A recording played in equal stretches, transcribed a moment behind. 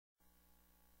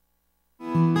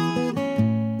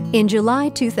In July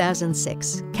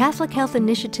 2006, Catholic Health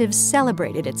Initiatives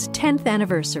celebrated its 10th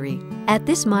anniversary. At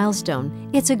this milestone,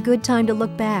 it's a good time to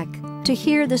look back, to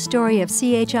hear the story of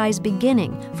CHI's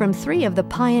beginning from 3 of the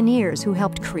pioneers who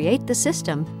helped create the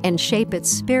system and shape its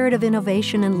spirit of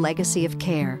innovation and legacy of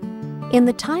care. In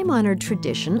the time-honored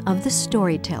tradition of the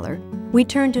storyteller, we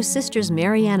turn to Sisters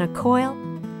Mariana Coyle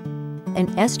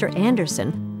and Esther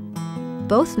Anderson,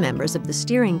 both members of the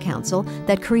steering council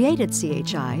that created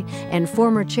CHI and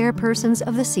former chairpersons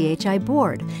of the CHI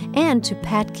board, and to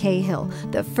Pat Cahill,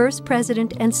 the first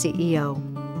president and CEO.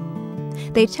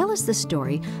 They tell us the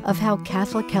story of how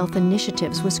Catholic Health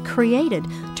Initiatives was created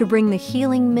to bring the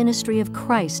healing ministry of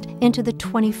Christ into the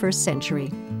 21st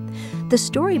century. The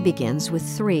story begins with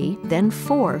 3, then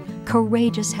 4,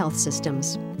 courageous health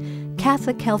systems: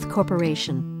 Catholic Health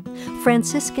Corporation,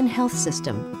 Franciscan Health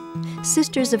System,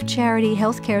 Sisters of Charity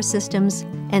Healthcare Systems,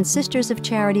 and Sisters of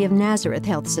Charity of Nazareth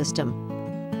Health System.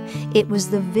 It was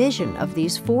the vision of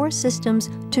these 4 systems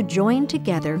to join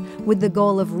together with the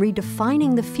goal of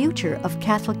redefining the future of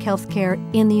Catholic healthcare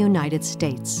in the United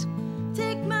States.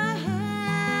 Take my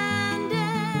hand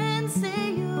and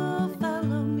say you'll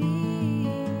follow me.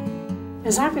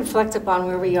 As I reflect upon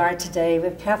where we are today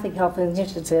with Catholic Health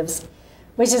Initiatives,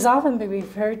 which has often been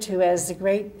referred to as the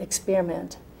Great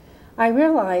Experiment, I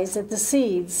realize that the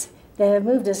seeds that have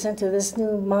moved us into this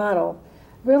new model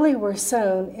really were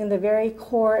sown in the very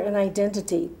core and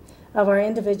identity of our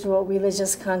individual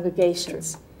religious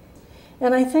congregations.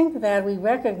 And I think that we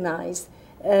recognized,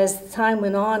 as time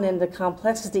went on and the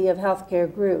complexity of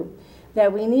healthcare grew,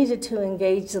 that we needed to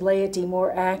engage the laity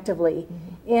more actively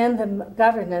in the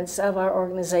governance of our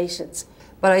organizations.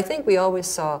 But I think we always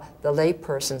saw the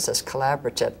laypersons as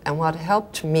collaborative, and what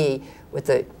helped me with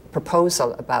the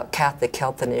proposal about Catholic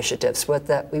Health Initiatives was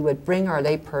that we would bring our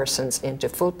laypersons into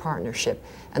full partnership,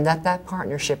 and that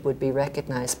partnership would be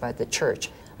recognized by the Church.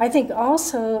 I think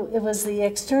also it was the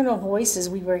external voices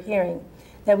we were hearing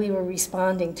that we were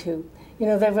responding to. You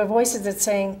know, there were voices that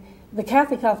saying the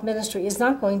Catholic health ministry is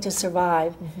not going to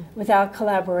survive without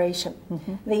collaboration.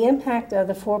 The impact of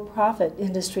the for-profit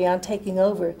industry on taking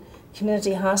over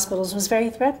community hospitals was very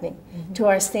threatening to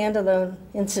our standalone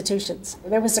institutions.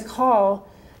 There was a call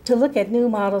to look at new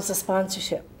models of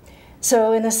sponsorship.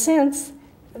 So in a sense,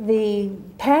 the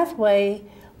pathway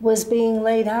was being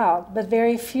laid out, but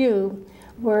very few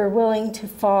were willing to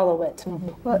follow it.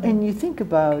 Well, and you think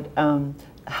about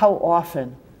how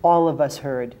often all of us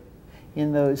heard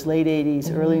in those late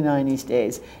 80s, early 90s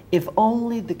days, if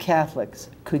only the Catholics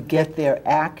could get their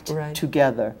act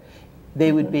together,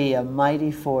 they would be a mighty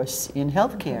force in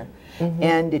healthcare.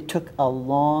 And it took a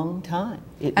long time.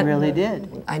 It really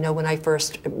did. I know when I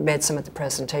first made some of the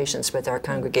presentations with our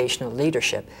congregational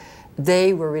leadership,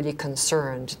 they were really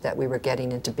concerned that we were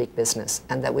getting into big business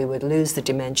and that we would lose the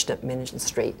dimension of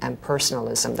ministry and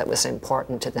personalism that was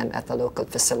important to them at the local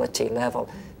facility level.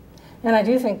 And I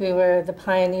do think we were the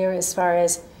pioneer as far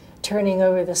as turning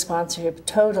over the sponsorship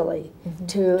totally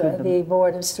to the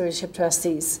Board of Stewardship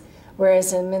Trustees,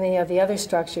 whereas in many of the other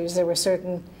structures there were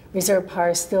certain reserve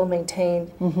powers still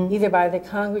maintained either by the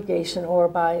congregation or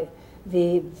by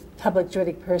the public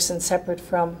juridic person separate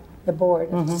from the board.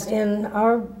 In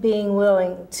our being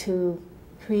willing to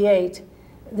create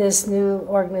this new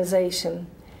organization,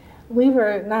 we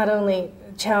were not only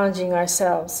challenging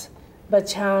ourselves, but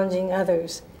challenging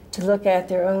others to look at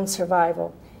their own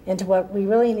survival and to what we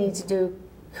really need to do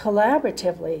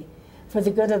collaboratively for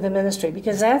the good of the ministry,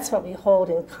 because that's what we hold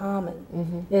in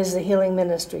common, is the healing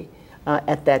ministry.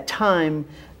 At that time,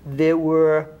 there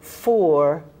were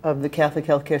 4 of the Catholic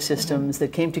healthcare systems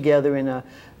that came together in a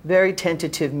very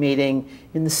tentative meeting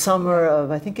in the summer of,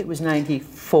 I think it was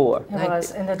 94. It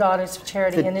was, and the Daughters of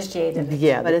Charity initiated it.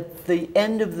 Yeah, but at the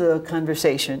end of the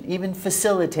conversation, even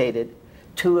facilitated,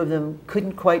 2 of them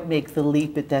couldn't quite make the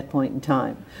leap at that point in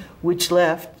time, which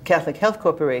left Catholic Health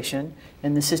Corporation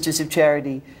and the Sisters of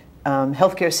Charity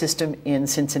healthcare system in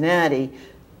Cincinnati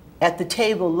at the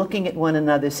table looking at one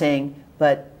another saying,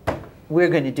 but we're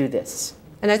going to do this.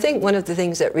 And I think one of the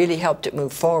things that really helped it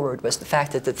move forward was the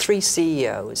fact that the 3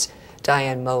 CEOs,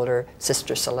 Diane Moeller,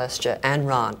 Sister Celestia, and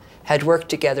Ron, had worked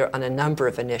together on a number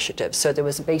of initiatives. So there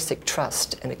was a basic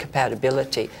trust and a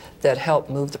compatibility that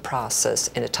helped move the process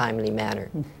in a timely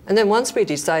manner. And then once we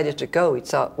decided to go, we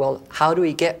thought, well, how do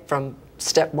we get from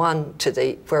step 1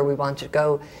 to where we want to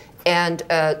go? And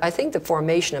I think the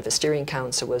formation of a steering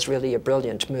council was really a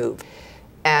brilliant move.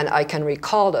 And I can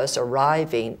recall us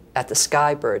arriving at the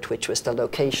Skybird, which was the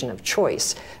location of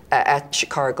choice at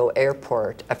Chicago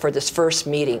Airport for this first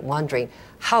meeting, wondering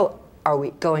how are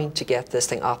we going to get this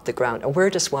thing off the ground and where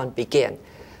does one begin?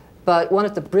 But one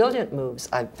of the brilliant moves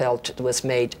I felt was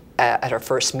made at our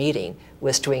first meeting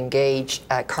was to engage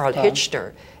Carl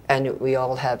Hitchner, and we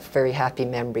all have very happy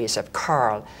memories of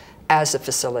Carl as a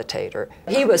facilitator.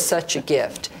 He was such a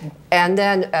gift. And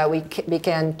then we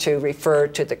began to refer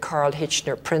to the Carl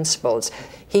Hitchner principles.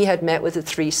 He had met with the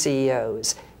 3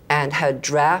 CEOs and had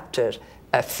drafted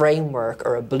a framework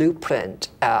or a blueprint,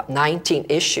 19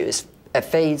 issues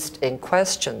phased in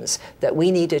questions that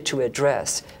we needed to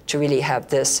address to really have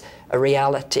this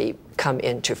reality come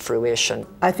into fruition.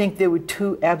 I think there were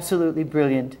 2 absolutely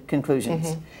brilliant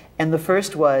conclusions. And the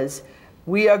first was,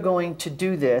 we are going to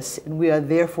do this, and we are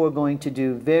therefore going to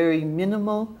do very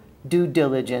minimal due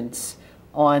diligence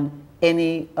on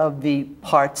any of the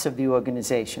parts of the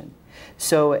organization.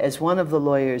 So as one of the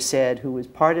lawyers said, who was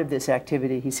part of this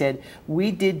activity, he said,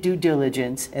 we did due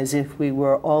diligence as if we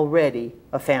were already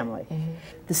a family.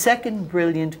 The second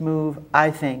brilliant move, I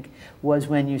think, was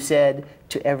when you said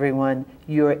to everyone,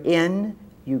 you're in,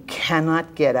 you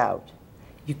cannot get out.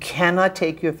 You cannot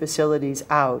take your facilities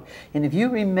out. And if you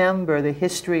remember the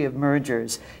history of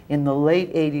mergers in the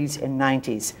late 80s and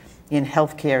 90s in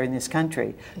healthcare in this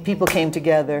country, people came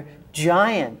together,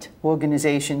 giant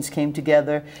organizations came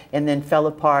together and then fell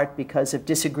apart because of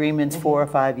disagreements 4 or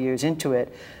 5 years into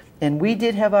it. And we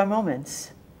did have our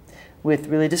moments with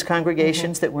religious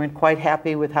congregations that weren't quite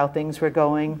happy with how things were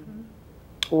going,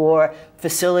 or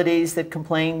facilities that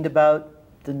complained about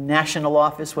the national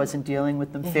office wasn't dealing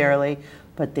with them fairly,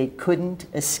 but they couldn't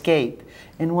escape.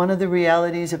 And one of the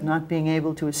realities of not being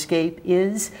able to escape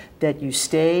is that you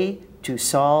stay to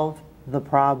solve the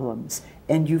problems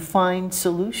and you find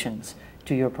solutions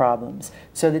to your problems.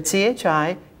 So that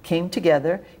CHI came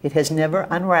together, it has never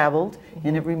unraveled,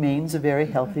 and it remains a very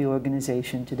healthy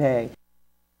organization today.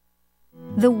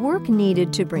 The work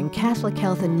needed to bring Catholic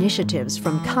health initiatives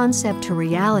from concept to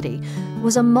reality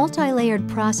was a multi-layered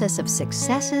process of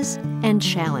successes and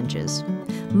challenges.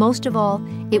 Most of all,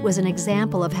 it was an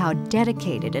example of how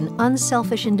dedicated and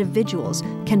unselfish individuals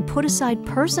can put aside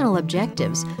personal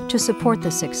objectives to support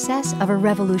the success of a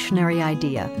revolutionary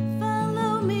idea.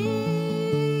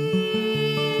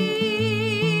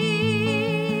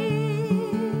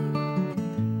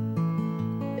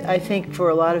 I think for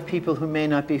a lot of people who may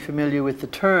not be familiar with the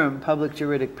term public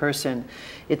juridic person,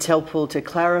 it's helpful to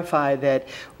clarify that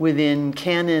within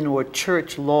canon or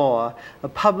church law, a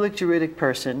public juridic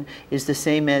person is the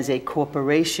same as a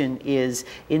corporation is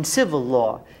in civil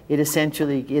law. It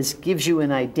essentially gives you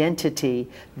an identity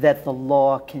that the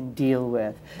law can deal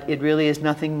with. It really is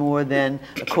nothing more than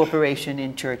a corporation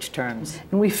in church terms.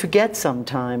 And we forget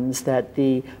sometimes that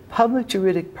the public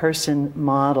juridic person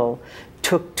model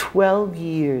took 12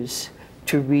 years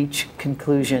to reach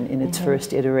conclusion in its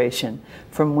first iteration,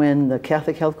 from when the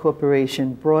Catholic Health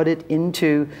Corporation brought it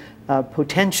into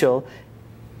potential.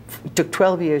 It took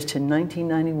 12 years to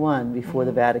 1991 before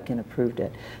the Vatican approved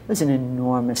it. It was an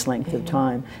enormous length of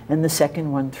time, and the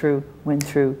second one went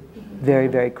through very,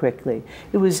 very quickly.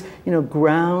 It was,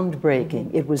 groundbreaking.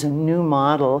 It was a new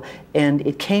model, and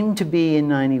it came to be in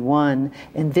 '91,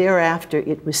 and thereafter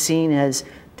it was seen as,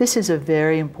 this is a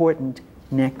very important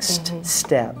next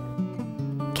step.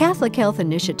 Catholic Health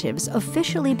Initiatives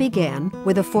officially began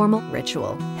with a formal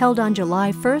ritual held on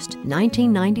July 1st,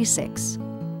 1996.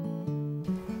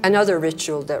 Another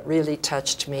ritual that really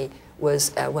touched me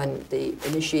was when the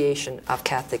initiation of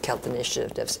Catholic Health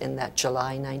Initiatives in that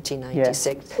July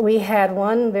 1996. Yes. We had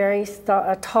one very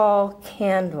tall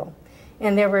candle,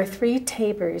 and there were 3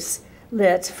 tapers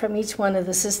lit from each one of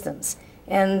the systems.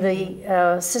 And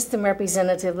the system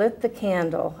representative lit the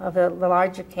candle, of the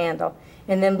larger candle,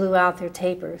 and then blew out their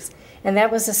tapers. And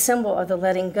that was a symbol of the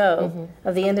letting go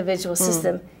of the individual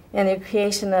system and the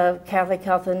creation of Catholic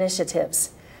Health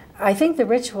Initiatives. I think the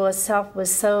ritual itself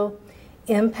was so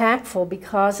impactful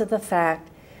because of the fact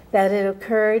that it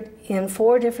occurred in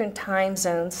 4 different time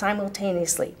zones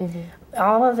simultaneously.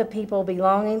 All of the people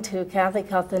belonging to Catholic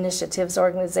Health Initiatives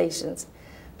organizations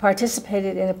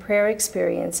participated in a prayer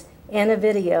experience and a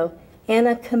video, and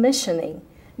a commissioning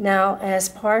now as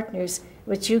partners,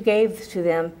 which you gave to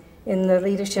them in the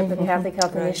leadership of Catholic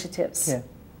Health Initiatives. Yeah,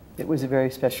 it was a very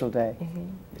special day.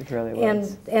 It really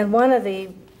was. And one of the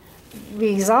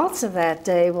results of that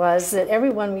day was that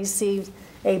everyone received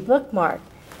a bookmark.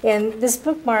 And this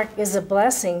bookmark is a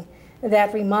blessing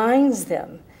that reminds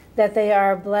them that they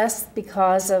are blessed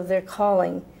because of their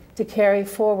calling to carry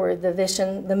forward the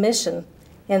vision, the mission,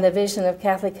 and the vision of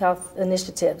Catholic Health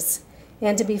Initiatives,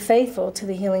 and to be faithful to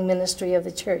the healing ministry of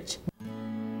the Church.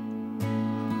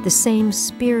 The same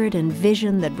spirit and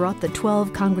vision that brought the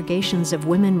 12 congregations of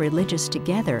women religious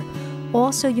together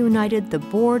also united the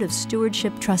Board of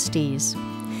Stewardship Trustees.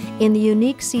 In the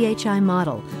unique CHI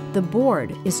model, the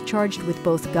board is charged with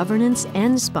both governance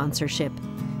and sponsorship.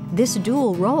 This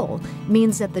dual role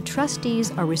means that the trustees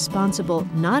are responsible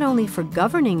not only for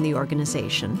governing the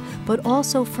organization, but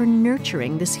also for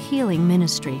nurturing this healing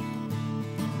ministry.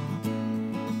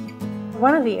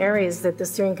 One of the areas that the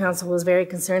Steering Council was very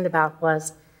concerned about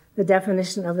was the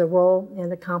definition of the role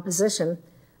and the composition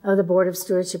of the Board of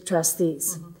Stewardship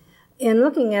Trustees. In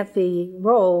looking at the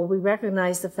role, we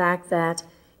recognized the fact that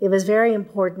it was very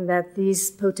important that these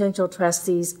potential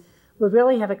trustees would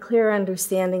really have a clear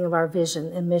understanding of our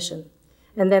vision and mission,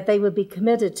 and that they would be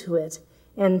committed to it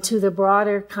and to the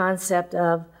broader concept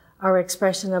of our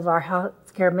expression of our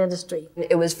healthcare ministry.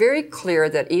 It was very clear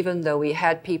that even though we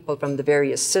had people from the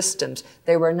various systems,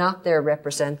 they were not there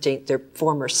representing their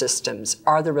former systems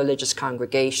or the religious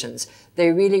congregations.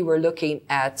 They really were looking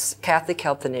at Catholic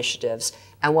health initiatives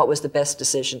and what was the best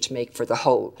decision to make for the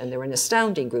whole. And they were an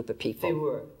astounding group of people. They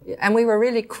were. And we were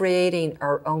really creating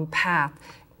our own path.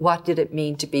 What did it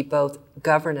mean to be both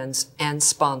governance and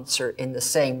sponsor in the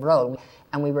same role?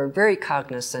 And we were very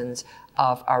cognizant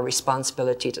of our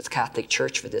responsibility to the Catholic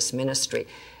Church for this ministry.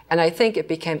 And I think it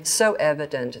became so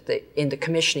evident that in the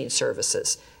commissioning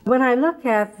services. When I look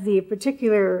at the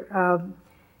particular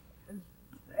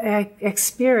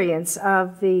experience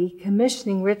of the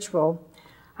commissioning ritual,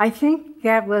 I think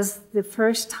that was the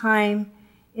first time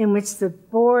in which the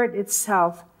board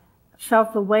itself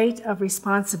felt the weight of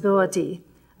responsibility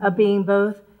of being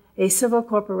both a civil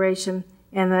corporation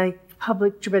and a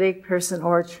public juridic person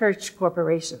or a church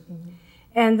corporation.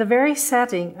 And the very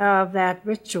setting of that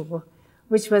ritual,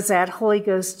 which was at Holy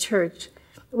Ghost Church,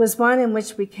 was one in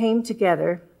which we came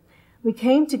together. We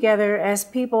came together as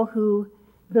people who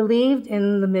believed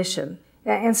in the mission.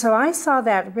 And so I saw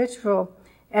that ritual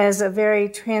as a very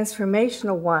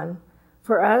transformational one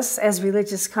for us as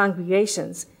religious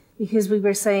congregations, because we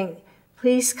were saying,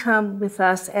 please come with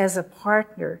us as a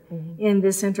partner in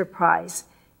this enterprise.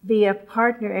 Be a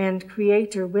partner and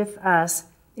creator with us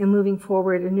in moving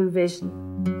forward a new vision.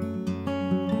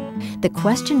 The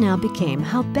question now became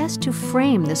how best to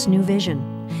frame this new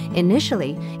vision.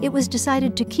 Initially, it was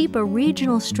decided to keep a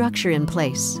regional structure in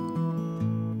place.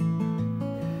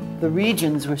 The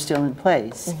regions were still in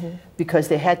place because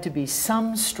there had to be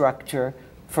some structure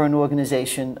for an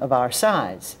organization of our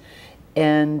size.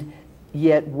 And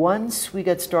yet once we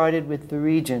got started with the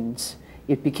regions,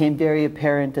 it became very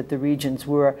apparent that the regions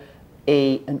were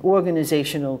an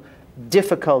organizational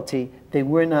difficulty. They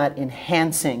were not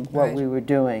enhancing what we were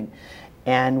doing.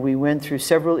 And we went through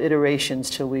several iterations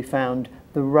till we found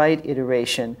the right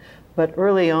iteration. But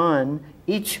early on,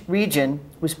 each region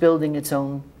was building its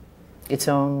own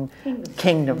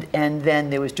kingdom. And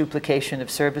then there was duplication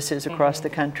of services across the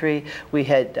country. We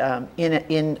had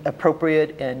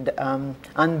inappropriate and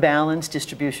unbalanced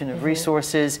distribution of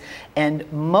resources.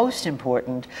 And most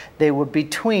important, they were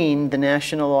between the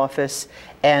national office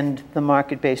and the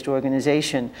market-based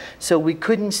organization. So we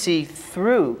couldn't see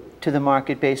through to the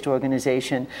market-based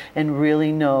organization and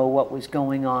really know what was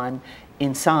going on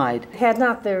inside. Had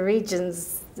not the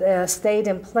regions stayed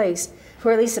in place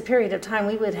for at least a period of time,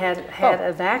 we would have had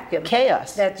a vacuum.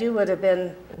 Chaos. That you would have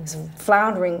been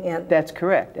floundering in. That's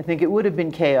correct. I think it would have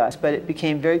been chaos, but it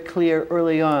became very clear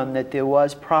early on that there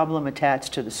was problem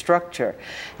attached to the structure.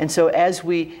 And so as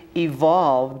we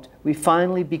evolved, we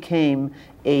finally became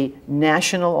a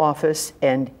national office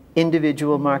and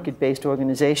individual market-based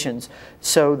organizations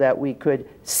so that we could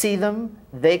see them,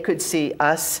 they could see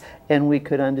us, and we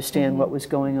could understand what was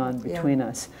going on between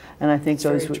us. And I think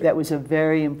that was a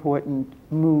very important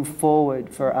move forward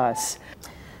for us.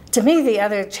 To me, the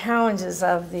other challenges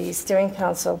of the Steering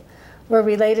Council were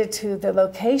related to the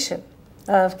location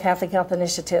of Catholic Health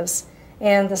Initiatives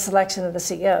and the selection of the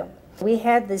CEO. We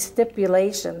had the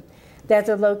stipulation that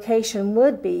the location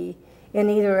would be in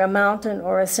either a mountain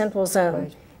or a central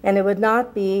zone. And it would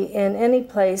not be in any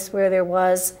place where there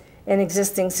was an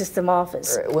existing system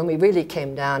office. When we really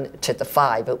came down to the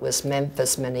 5, it was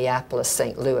Memphis, Minneapolis,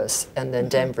 St. Louis, and then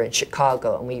Denver and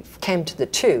Chicago. And we came to the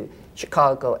 2,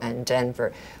 Chicago and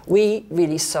Denver. We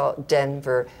really saw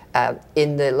Denver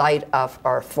in the light of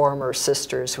our former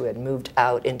sisters who had moved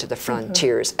out into the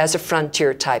frontiers as a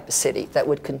frontier type of city that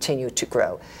would continue to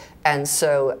grow. And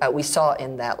so we saw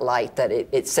in that light that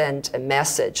it sent a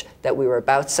message that we were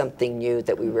about something new,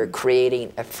 that we were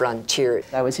creating a frontier.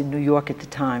 I was in New York at the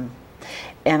time,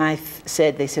 and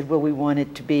they said, well, we want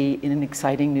it to be in an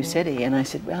exciting new city. And I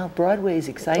said, well, Broadway is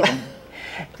exciting.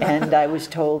 And I was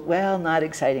told, well, not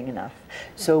exciting enough.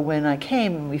 So when I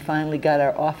came and we finally got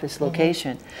our office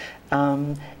location,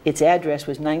 its address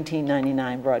was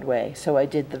 1999 Broadway. So I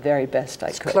did the very best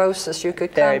I could. As close as you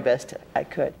could Very come. best I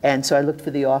could. And so I looked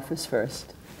for the office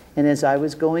first. And as I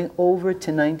was going over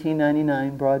to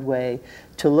 1999 Broadway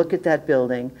to look at that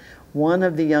building, one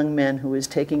of the young men who was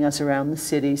taking us around the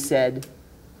city said,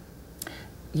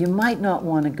 "You might not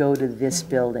want to go to this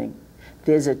building.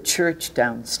 There's a church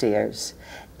downstairs,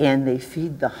 and they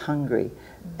feed the hungry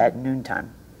at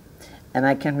noontime." And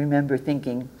I can remember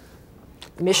thinking,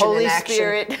 Mission in Holy action.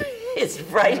 Spirit is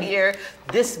right here.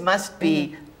 This must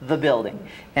be the building.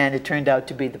 And it turned out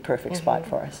to be the perfect spot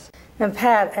for us. And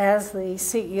Pat, as the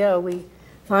CEO we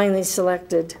finally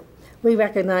selected, we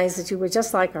recognized that you were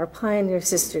just like our pioneer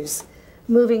sisters,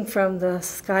 moving from the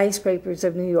skyscrapers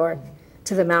of New York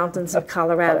to the mountains of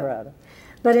Colorado.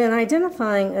 But in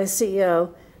identifying a CEO,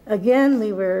 again,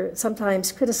 we were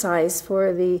sometimes criticized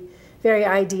for the very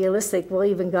idealistic, well,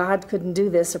 even God couldn't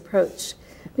do this approach,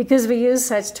 because we use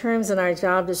such terms in our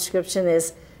job description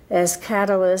as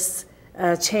catalyst,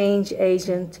 change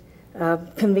agent,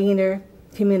 convener,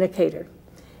 communicator.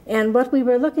 And what we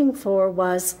were looking for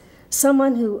was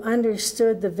someone who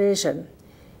understood the vision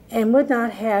and would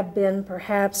not have been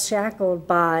perhaps shackled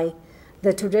by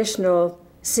the traditional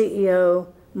CEO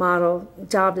model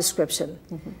job description,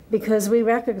 because we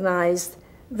recognized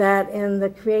that in the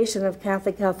creation of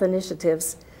Catholic Health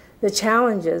Initiatives, the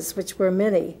challenges, which were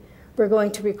many, were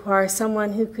going to require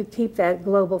someone who could keep that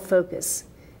global focus.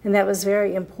 And that was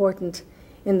very important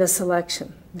in the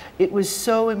selection. It was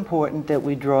so important that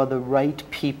we draw the right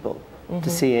people to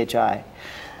CHI.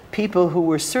 People who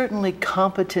were certainly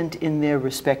competent in their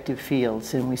respective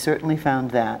fields, and we certainly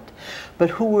found that, but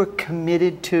who were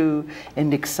committed to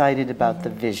and excited about the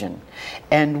vision.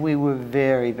 And we were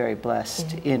very, very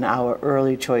blessed in our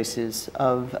early choices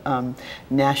of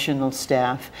national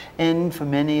staff, and for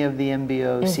many of the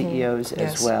MBO CEOs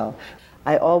as well.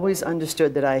 I always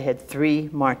understood that I had 3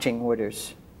 marching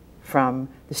orders from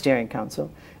the Steering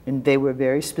Council, and they were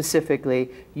very specifically,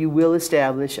 you will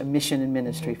establish a mission and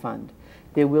ministry fund.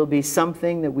 There will be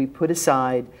something that we put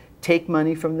aside, take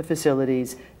money from the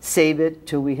facilities, save it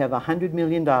till we have $100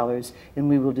 million, and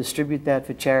we will distribute that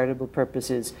for charitable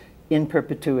purposes in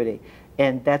perpetuity.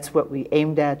 And that's what we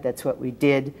aimed at, that's what we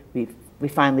did. We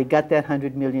finally got that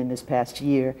 $100 million this past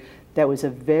year. That was a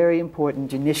very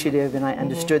important initiative, and I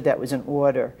understood that was an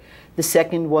order. The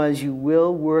second was you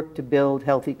will work to build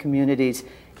healthy communities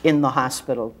in the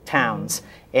hospital towns.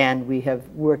 And we have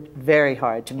worked very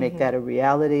hard to make that a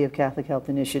reality of Catholic Health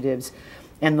Initiatives.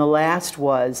 And the last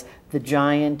was the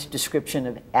giant description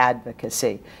of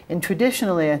advocacy. And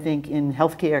traditionally, I think in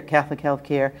healthcare, Catholic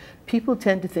healthcare, people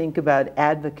tend to think about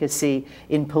advocacy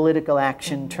in political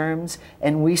action terms,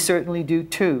 and we certainly do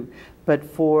too. But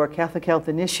for Catholic Health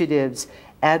Initiatives,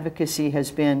 advocacy has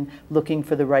been looking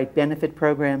for the right benefit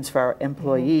programs for our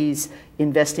employees,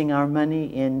 investing our money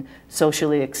in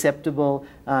socially acceptable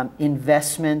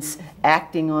investments,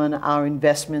 acting on our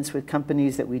investments with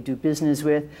companies that we do business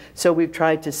with. So we've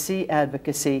tried to see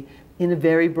advocacy in a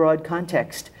very broad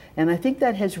context. And I think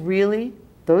that has really,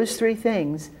 those 3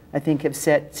 things, I think have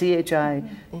set CHI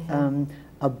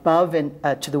above and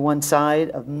to the one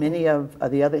side of many of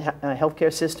the other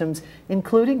healthcare systems,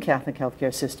 including Catholic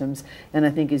healthcare systems, and I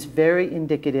think is very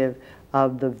indicative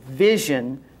of the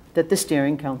vision that the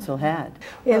Steering Council had.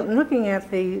 In looking at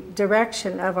the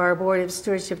direction of our Board of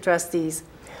Stewardship Trustees,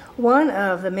 one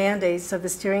of the mandates of the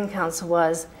Steering Council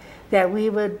was that we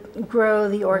would grow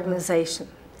the organization.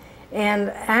 And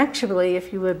actually,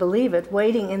 if you would believe it,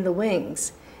 waiting in the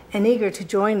wings and eager to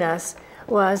join us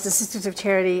was the Sisters of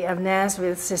Charity of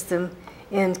Nazareth system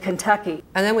in Kentucky.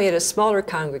 And then we had a smaller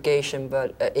congregation,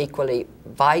 but equally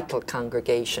vital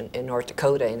congregation in North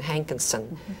Dakota, in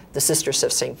Hankinson, the Sisters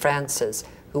of St. Francis,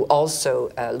 who also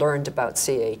learned about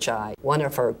CHI. One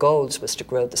of our goals was to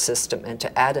grow the system and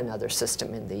to add another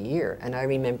system in the year. And I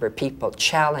remember people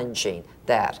challenging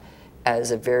that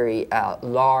as a very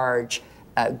large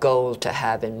goal to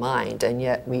have in mind, and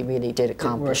yet we really did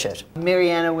accomplish it.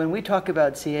 Mariana, when we talk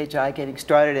about CHI getting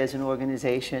started as an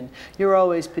organization, you're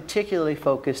always particularly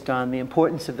focused on the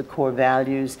importance of the core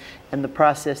values and the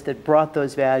process that brought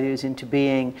those values into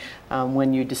being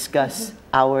when you discuss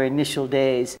our initial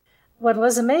days. What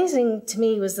was amazing to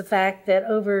me was the fact that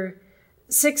over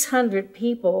 600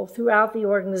 people throughout the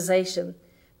organization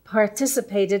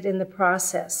participated in the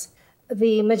process.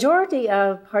 The majority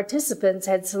of participants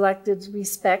had selected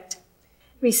respect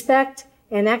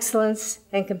and excellence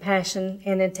and compassion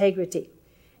and integrity.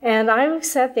 And I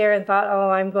sat there and thought,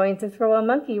 oh, I'm going to throw a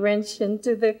monkey wrench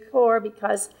into the core,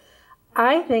 because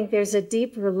I think there's a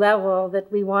deeper level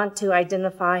that we want to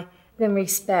identify than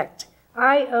respect.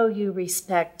 I owe you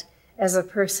respect as a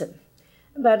person.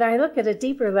 But I look at a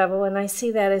deeper level and I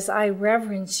see that as I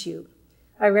reverence you.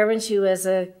 I reverence you as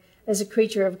a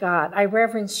creature of God. I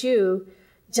reverence you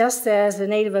just as the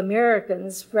Native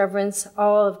Americans reverence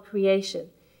all of creation.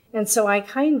 And so I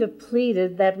kind of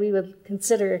pleaded that we would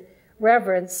consider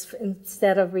reverence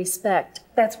instead of respect.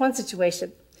 That's one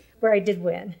situation where I did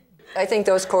win. I think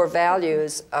those core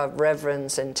values of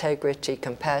reverence, integrity,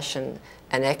 compassion,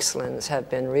 and excellence have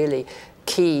been really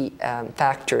key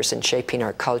factors in shaping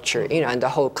our culture, and the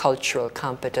whole cultural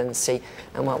competency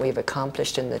and what we've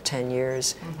accomplished in the 10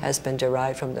 years has been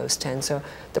derived from those 10. So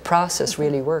the process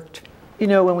really worked.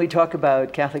 When we talk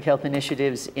about Catholic Health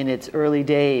Initiatives in its early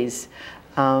days,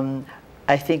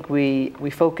 I think we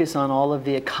focus on all of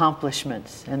the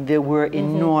accomplishments, and there were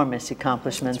enormous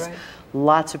accomplishments. That's right.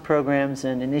 Lots of programs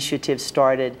and initiatives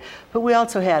started, but we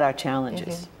also had our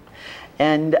challenges.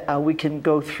 And we can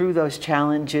go through those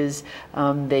challenges.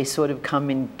 They sort of come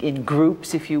in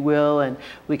groups, if you will, and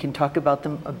we can talk about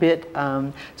them a bit.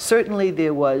 Certainly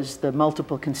there was the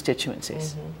multiple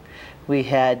constituencies. We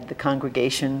had the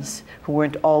congregations who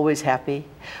weren't always happy.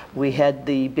 We had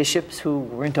the bishops who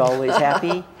weren't always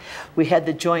happy. We had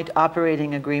the joint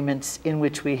operating agreements in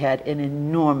which we had an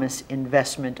enormous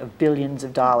investment of billions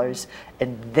of dollars,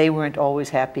 and they weren't always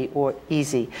happy or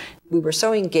easy. We were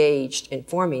so engaged in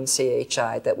forming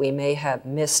CHI that we may have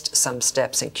missed some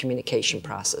steps in communication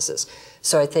processes.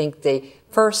 So I think the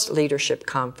first leadership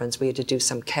conference, we had to do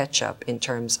some catch-up in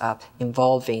terms of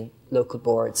involving local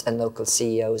boards and local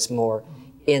CEOs more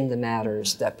in the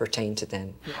matters that pertain to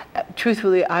them.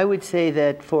 Truthfully, I would say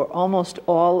that for almost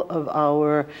all of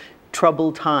our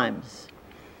troubled times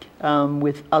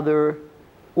with other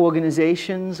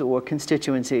organizations or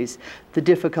constituencies, the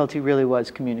difficulty really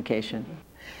was communication.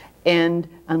 And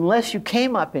unless you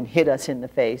came up and hit us in the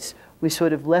face, we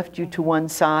sort of left you to one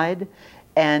side.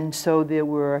 And so there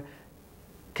were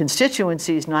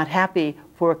constituencies not happy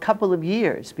for a couple of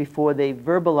years before they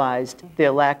verbalized their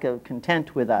lack of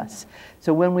content with us.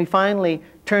 So when we finally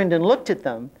turned and looked at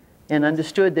them and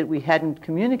understood that we hadn't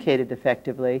communicated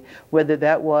effectively, whether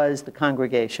that was the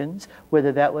congregations,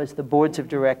 whether that was the boards of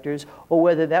directors, or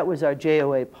whether that was our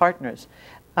JOA partners,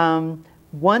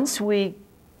 once we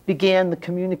began the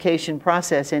communication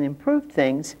process and improved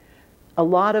things, a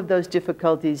lot of those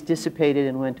difficulties dissipated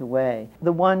and went away.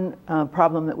 The one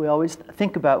problem that we always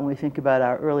think about when we think about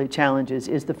our early challenges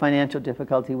is the financial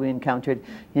difficulty we encountered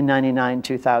in '99,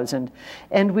 2000.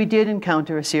 And we did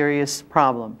encounter a serious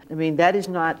problem. I mean, that is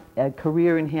not a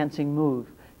career-enhancing move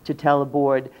to tell a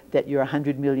board that you're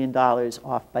 $100 million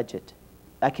off budget.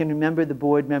 I can remember the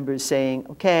board members saying,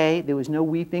 okay, there was no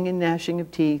weeping and gnashing of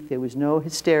teeth, there was no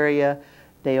hysteria.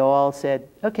 They all said,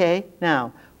 okay,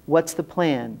 now, what's the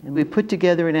plan? And we put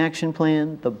together an action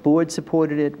plan, the board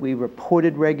supported it, we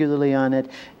reported regularly on it,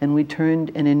 and we turned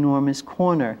an enormous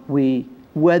corner. We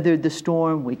weathered the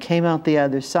storm, we came out the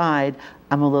other side.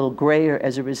 I'm a little grayer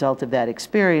as a result of that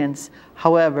experience.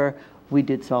 However, we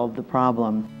did solve the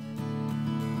problem.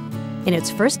 In its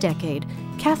first decade,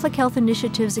 Catholic Health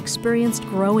Initiatives experienced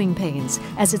growing pains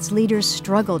as its leaders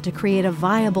struggled to create a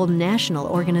viable national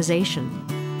organization.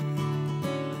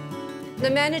 The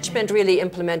management really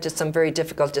implemented some very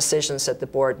difficult decisions that the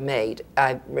board made.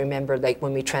 I remember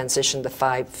when we transitioned the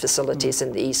 5 facilities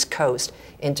in the East Coast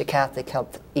into Catholic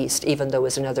Health East, even though it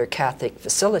was another Catholic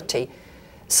facility,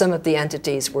 some of the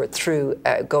entities were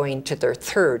going to their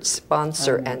 3rd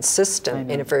sponsor and system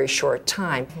in a very short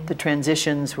time. The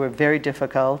transitions were very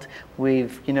difficult.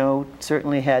 We've,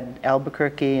 certainly had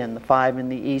Albuquerque and the 5 in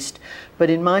the East,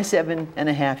 but in my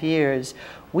 7.5 years,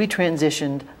 we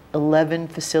transitioned 11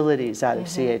 facilities out of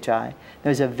CHI. It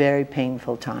was a very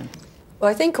painful time. Well,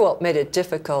 I think what made it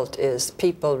difficult is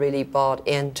people really bought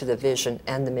into the vision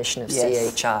and the mission of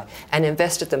CHI and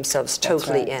invested themselves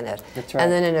totally in it. That's right.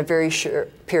 And then in a very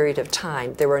short period of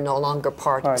time, they were no longer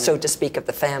part, so to speak, of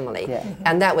the family. Yeah.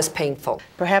 And that was painful.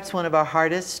 Perhaps one of our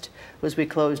hardest was we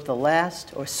closed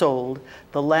sold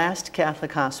the last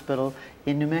Catholic hospital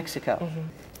in New Mexico.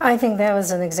 I think that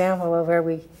was an example of where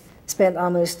we spent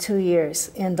almost 2 years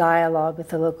in dialogue with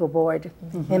the local board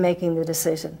in making the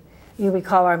decision. You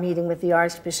recall our meeting with the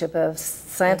Archbishop of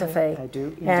Santa Fe. I do,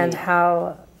 indeed. And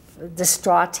how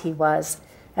distraught he was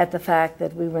at the fact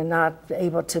that we were not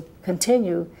able to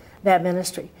continue that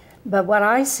ministry. But what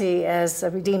I see as a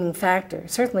redeeming factor,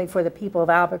 certainly for the people of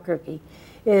Albuquerque,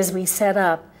 is we set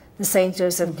up the St.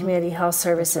 Joseph Community Health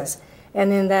Services.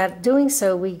 And in that doing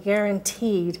so, we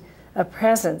guaranteed a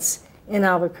presence in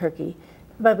Albuquerque.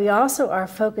 But we also are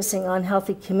focusing on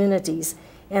healthy communities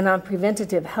and on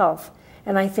preventative health.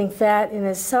 And I think that in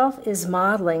itself is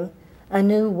modeling a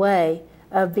new way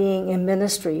of being in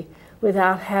ministry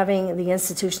without having the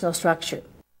institutional structure.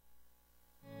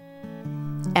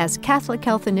 As Catholic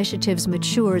Health Initiatives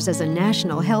matures as a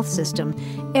national health system,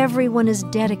 everyone is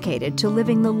dedicated to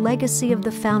living the legacy of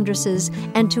the foundresses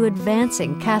and to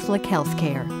advancing Catholic health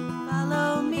care.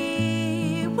 Follow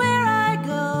me where I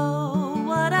go,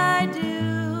 what I do,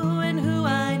 and who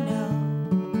I know.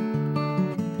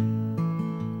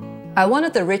 One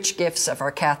of the rich gifts of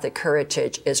our Catholic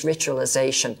heritage is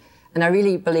ritualization, and I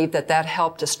really believe that that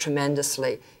helped us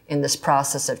tremendously in this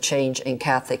process of change in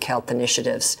Catholic health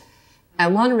initiatives.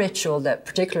 And one ritual that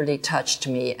particularly touched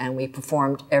me, and we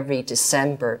performed every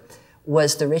December,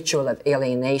 was the ritual of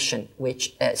alienation,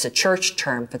 which is a church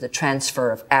term for the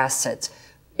transfer of assets,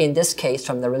 in this case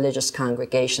from the religious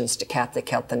congregations to Catholic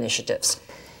health initiatives.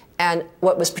 And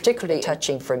what was particularly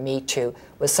touching for me too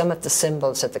was some of the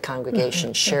symbols that the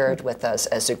congregation shared with us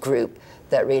as a group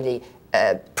that really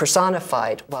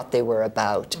personified what they were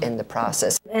about in the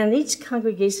process. And each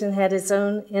congregation had its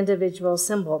own individual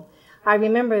symbol. I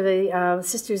remember the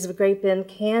Sisters of Great Bend,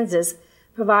 Kansas,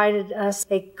 provided us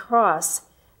a cross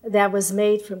that was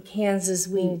made from Kansas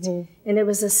wheat, and it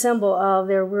was a symbol of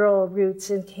their rural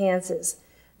roots in Kansas.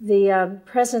 The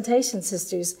Presentation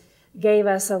Sisters gave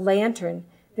us a lantern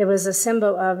that was a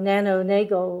symbol of Nano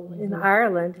Nagle in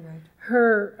Ireland.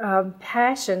 Her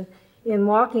passion in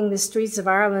walking the streets of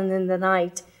Ireland in the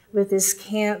night with this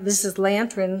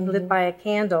lantern lit by a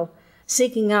candle,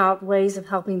 seeking out ways of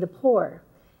helping the poor.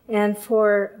 And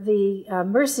for the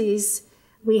Mercies,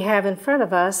 we have in front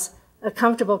of us a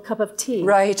comfortable cup of tea.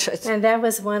 Right. And that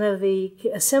was one of the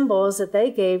symbols that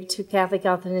they gave to Catholic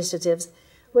Health Initiatives,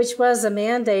 which was a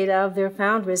mandate of their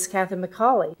foundress, Catherine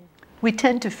McCauley. We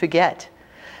tend to forget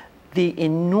the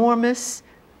enormous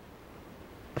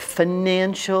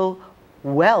financial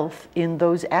wealth in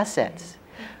those assets.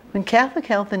 When Catholic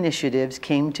Health Initiatives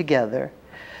came together,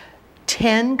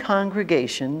 10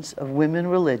 congregations of women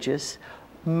religious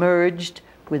merged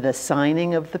with a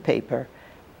signing of the paper,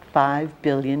 $5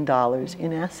 billion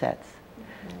in assets.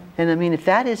 And I mean, if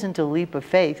that isn't a leap of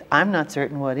faith, I'm not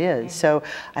certain what is. So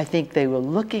I think they were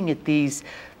looking at these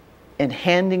and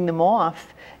handing them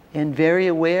off and very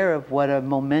aware of what a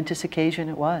momentous occasion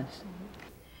it was.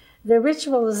 The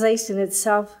ritualization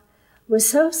itself was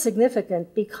so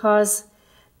significant because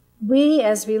we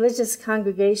as religious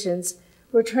congregations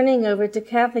were turning over to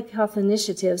Catholic Health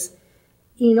Initiatives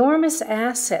enormous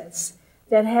assets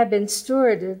that had been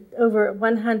stewarded over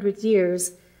 100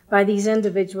 years by these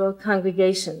individual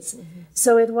congregations.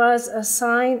 So it was a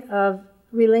sign of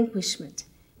relinquishment,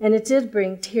 and it did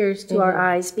bring tears to our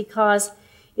eyes because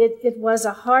it was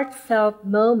a heartfelt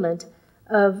moment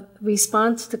of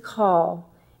response to call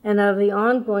and of the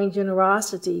ongoing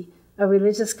generosity of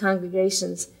religious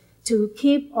congregations to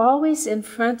keep always in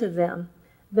front of them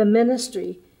the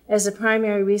ministry as a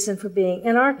primary reason for being.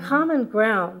 And our common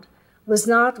ground was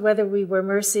not whether we were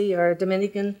Mercy or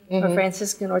Dominican or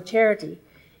Franciscan or Charity.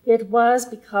 It was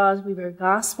because we were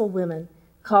gospel women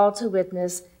called to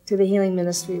witness to the healing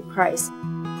ministry of Christ.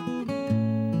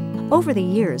 Over the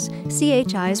years,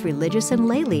 CHI's religious and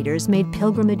lay leaders made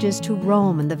pilgrimages to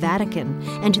Rome and the Vatican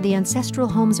and to the ancestral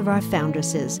homes of our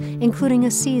foundresses, including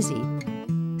Assisi,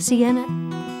 Siena,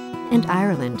 and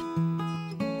Ireland.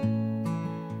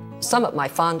 Some of my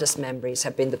fondest memories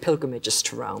have been the pilgrimages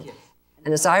to Rome.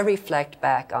 And as I reflect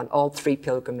back on all three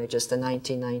pilgrimages, the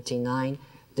 1999,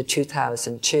 the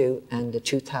 2002, and the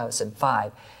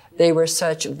 2005, they were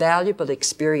such valuable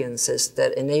experiences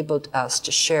that enabled us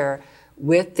to share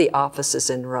with the offices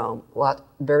in Rome what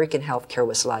American healthcare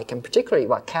was like, and particularly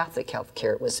what Catholic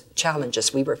healthcare was,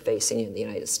 challenges we were facing in the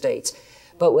United States.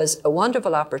 But was a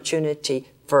wonderful opportunity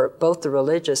for both the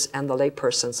religious and the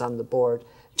laypersons on the board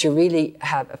to really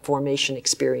have a formation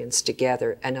experience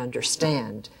together and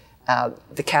understand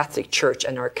the Catholic Church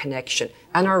and our connection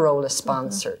and our role as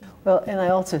sponsor. Well, and I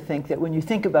also think that when you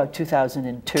think about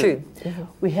 2002,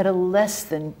 we had a less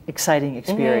than exciting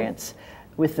experience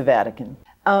with the Vatican.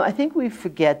 I think we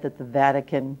forget that the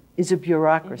Vatican is a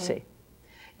bureaucracy.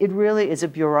 It really is a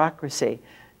bureaucracy.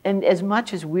 And as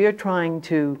much as we're trying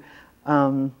to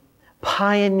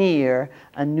pioneer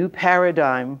a new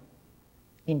paradigm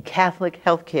in Catholic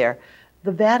healthcare,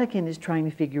 the Vatican is trying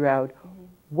to figure out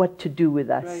what to do with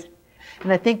us. Right.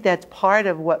 And I think that's part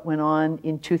of what went on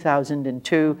in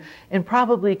 2002 and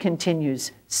probably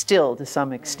continues still to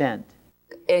some extent.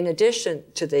 In addition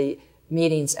to the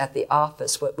meetings at the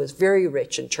office, what was very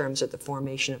rich in terms of the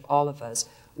formation of all of us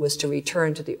was to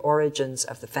return to the origins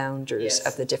of the founders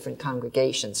of the different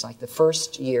congregations. Like the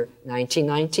first year,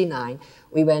 1999,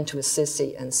 we went to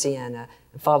Assisi and Siena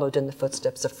and followed in the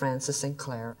footsteps of Francis and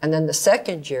Clare. And then the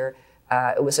second year,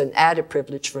 it was an added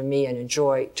privilege for me and a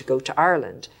joy to go to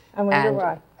Ireland. I wonder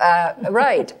why.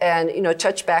 Right, and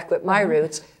touch back with my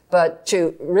roots, but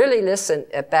to really listen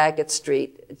at Bagot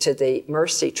Street to the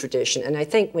Mercy tradition. And I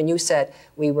think when you said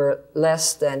we were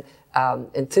less than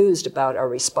enthused about our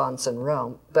response in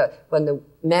Rome, but when the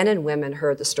men and women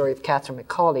heard the story of Catherine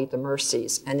Macaulay, the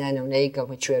Mercies, and then Onega,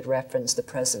 which you had referenced, the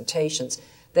presentations,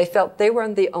 they felt they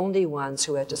weren't the only ones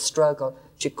who had to struggle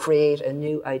to create a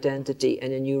new identity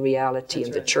and a new reality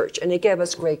in the church. And it gave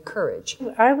us great courage.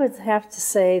 I would have to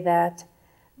say that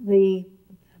the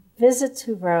visit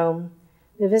to Rome,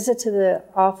 the visit to the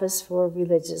Office for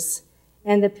Religious,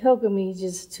 and the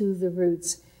pilgrimages to the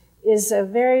roots is a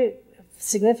very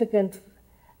significant,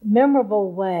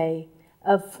 memorable way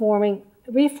of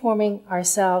reforming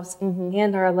ourselves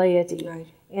and our laity,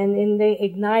 and in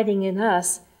igniting in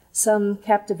us some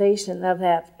captivation of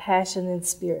that passion and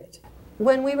spirit.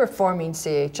 When we were forming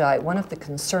CHI, one of the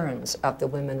concerns of the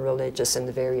women religious in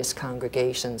the various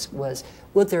congregations was,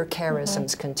 would their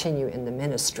charisms continue in the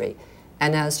ministry?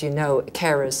 And as you know,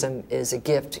 charism is a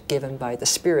gift given by the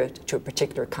Spirit to a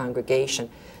particular congregation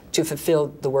to fulfill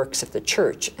the works of the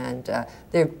church. And there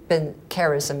have been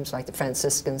charisms like the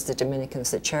Franciscans, the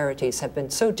Dominicans, the Charities have been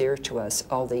so dear to us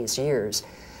all these years.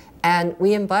 And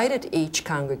we invited each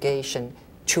congregation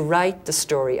to write the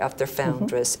story of their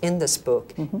foundress in this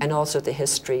book and also the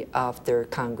history of their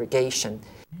congregation.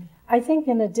 I think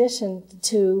in addition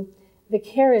to the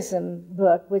charism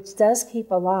book, which does keep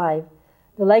alive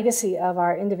the legacy of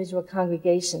our individual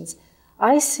congregations,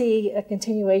 I see a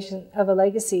continuation of a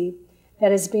legacy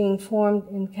that is being formed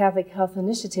in Catholic Health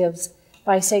Initiatives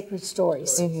by Sacred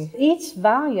Stories. Each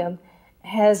volume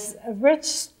has rich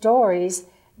stories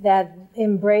that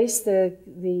embrace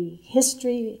the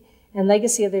history and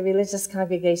legacy of the religious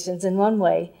congregations in one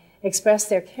way, express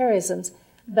their charisms,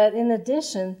 but in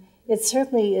addition, it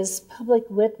certainly is public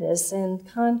witness and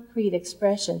concrete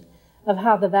expression of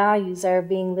how the values are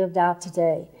being lived out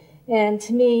today. And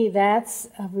to me, that's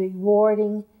a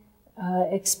rewarding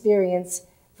experience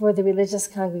for the religious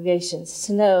congregations,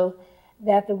 to know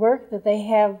that the work that they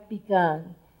have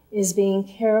begun is being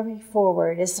carried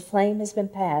forward as the flame has been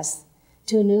passed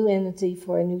to a new entity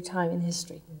for a new time in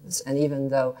history. And even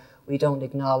though we don't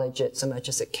acknowledge it so much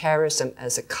as a charism,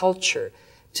 as a culture,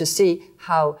 to see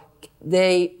how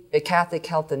the Catholic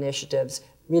Health Initiatives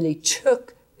really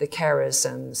took the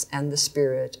charisms and the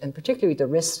spirit, and particularly the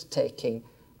risk-taking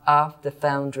of the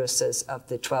foundresses of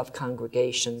the 12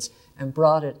 congregations and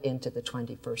brought it into the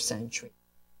 21st century.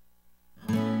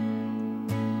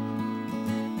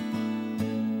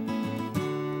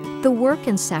 The work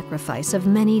and sacrifice of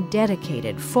many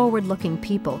dedicated, forward-looking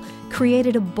people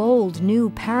created a bold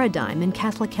new paradigm in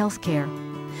Catholic healthcare.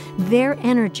 Their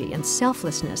energy and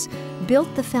selflessness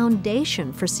built the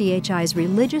foundation for CHI's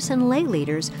religious and lay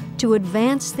leaders to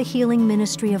advance the healing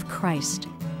ministry of Christ.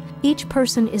 Each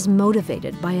person is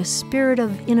motivated by a spirit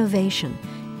of innovation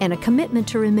and a commitment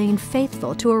to remain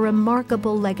faithful to a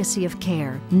remarkable legacy of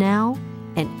care, now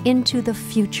and into the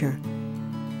future.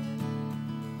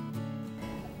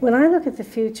 When I look at the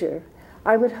future,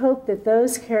 I would hope that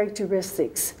those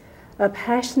characteristics, a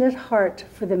passionate heart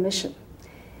for the mission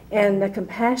and a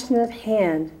compassionate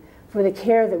hand for the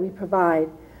care that we provide,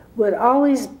 would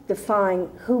always define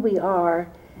who we are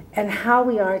and how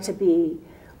we are to be,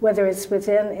 whether it's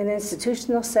within an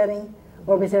institutional setting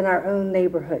or within our own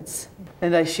neighborhoods.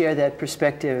 And I share that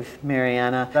perspective,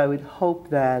 Mariana. I would hope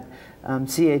that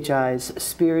CHI's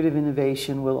spirit of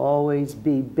innovation will always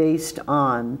be based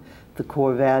on the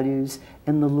core values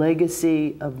and the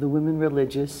legacy of the women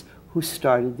religious who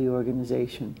started the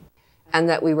organization. And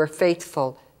that we were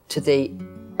faithful to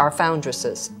our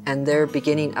foundresses and their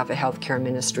beginning of a healthcare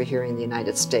ministry here in the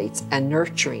United States and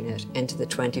nurturing it into the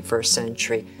 21st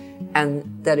century, and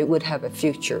that it would have a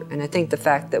future. And I think the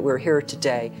fact that we're here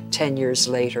today, 10 years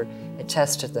later,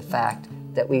 attests to the fact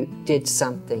that we did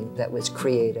something that was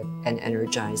creative and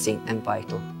energizing and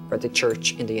vital for the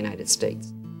church in the United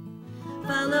States.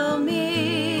 Follow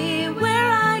me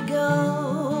where I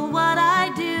go, what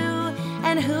I do,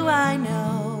 and who I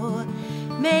know.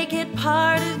 Make it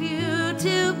part of you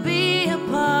to be a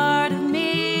part of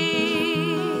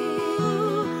me.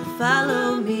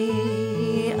 Follow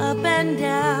me up and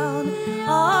down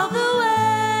all the way.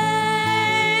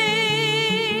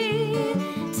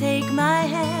 Take my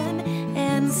hand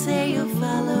and say you'll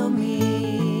follow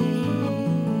me.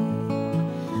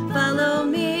 Follow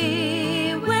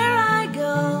me where I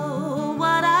go,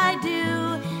 what I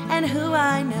do, and who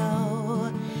I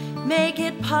know. Make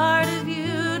it part of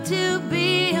you to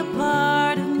be a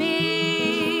part of me.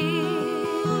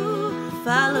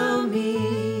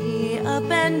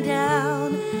 and down.